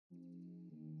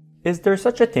Is there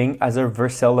such a thing as a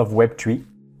Vercel of Web3?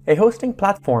 A hosting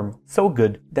platform so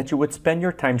good that you would spend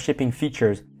your time shipping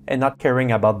features and not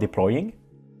caring about deploying?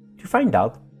 To find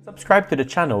out, subscribe to the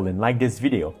channel and like this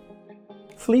video.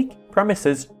 Fleek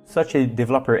promises such a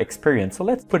developer experience, so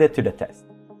let's put it to the test.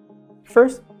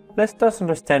 First, let's just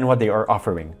understand what they are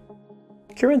offering.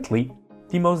 Currently,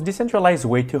 the most decentralized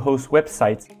way to host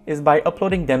websites is by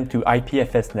uploading them to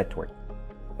IPFS network,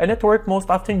 a network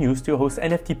most often used to host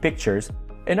NFT pictures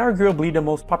and arguably the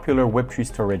most popular Web3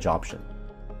 storage option.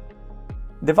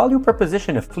 The value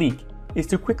proposition of Fleek is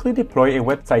to quickly deploy a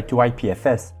website to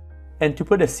IPFS and to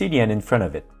put a CDN in front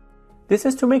of it. This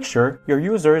is to make sure your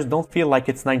users don't feel like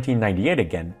it's 1998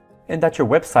 again and that your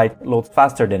website loads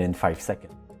faster than in 5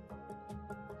 seconds.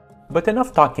 But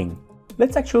enough talking.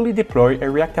 Let's actually deploy a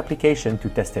React application to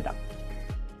test it out.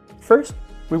 First,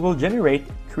 we will generate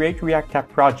Create React App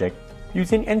project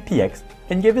using npx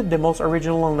and give it the most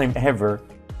original name ever,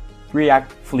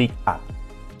 React Fleek App.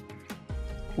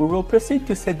 We will proceed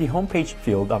to set the homepage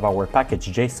field of our package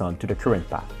JSON to the current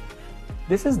path.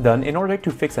 This is done in order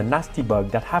to fix a nasty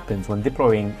bug that happens when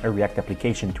deploying a React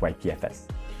application to IPFS.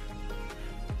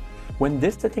 When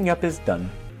this setting up is done,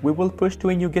 we will push to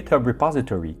a new GitHub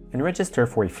repository and register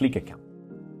for a Fleek account.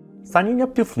 Signing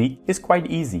up to Fleek is quite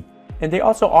easy, and they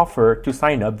also offer to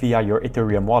sign up via your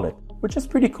Ethereum wallet, which is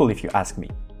pretty cool if you ask me.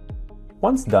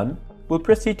 Once done, we'll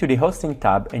proceed to the hosting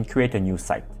tab and create a new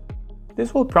site.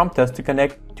 This will prompt us to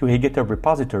connect to a GitHub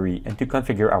repository and to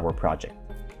configure our project.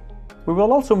 We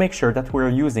will also make sure that we are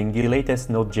using the latest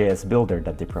Node.js builder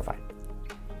that they provide.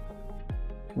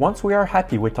 Once we are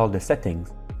happy with all the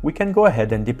settings, we can go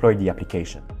ahead and deploy the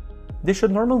application. This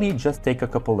should normally just take a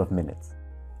couple of minutes.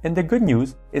 And the good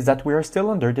news is that we are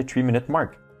still under the 3-minute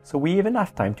mark, so we even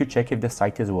have time to check if the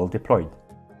site is well deployed.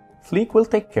 Fleek will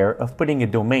take care of putting a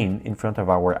domain in front of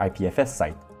our IPFS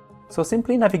site, so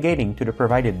simply navigating to the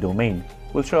provided domain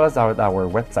will show us that our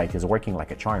website is working like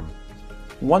a charm.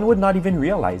 One would not even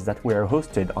realize that we are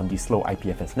hosted on the slow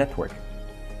IPFS network.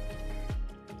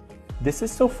 This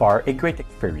is so far a great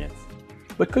experience,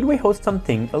 but could we host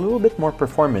something a little bit more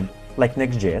performant like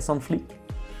Next.js on Fleek?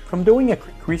 From doing a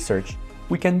quick research,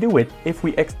 we can do it if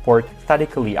we export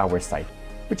statically our site,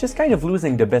 which is kind of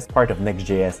losing the best part of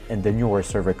Next.js and the newer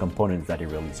server components that it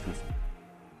released recently.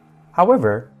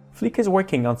 However, Fleek is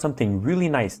working on something really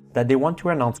nice that they want to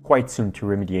announce quite soon to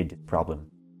remediate this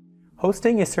problem.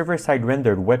 Hosting a server-side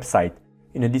rendered website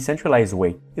in a decentralized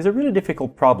way is a really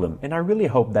difficult problem, and I really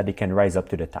hope that they can rise up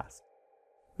to the task.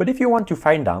 But if you want to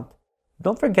find out,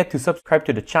 don't forget to subscribe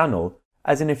to the channel,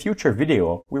 as in a future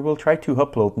video we will try to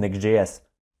upload Next.js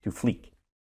to Fleek.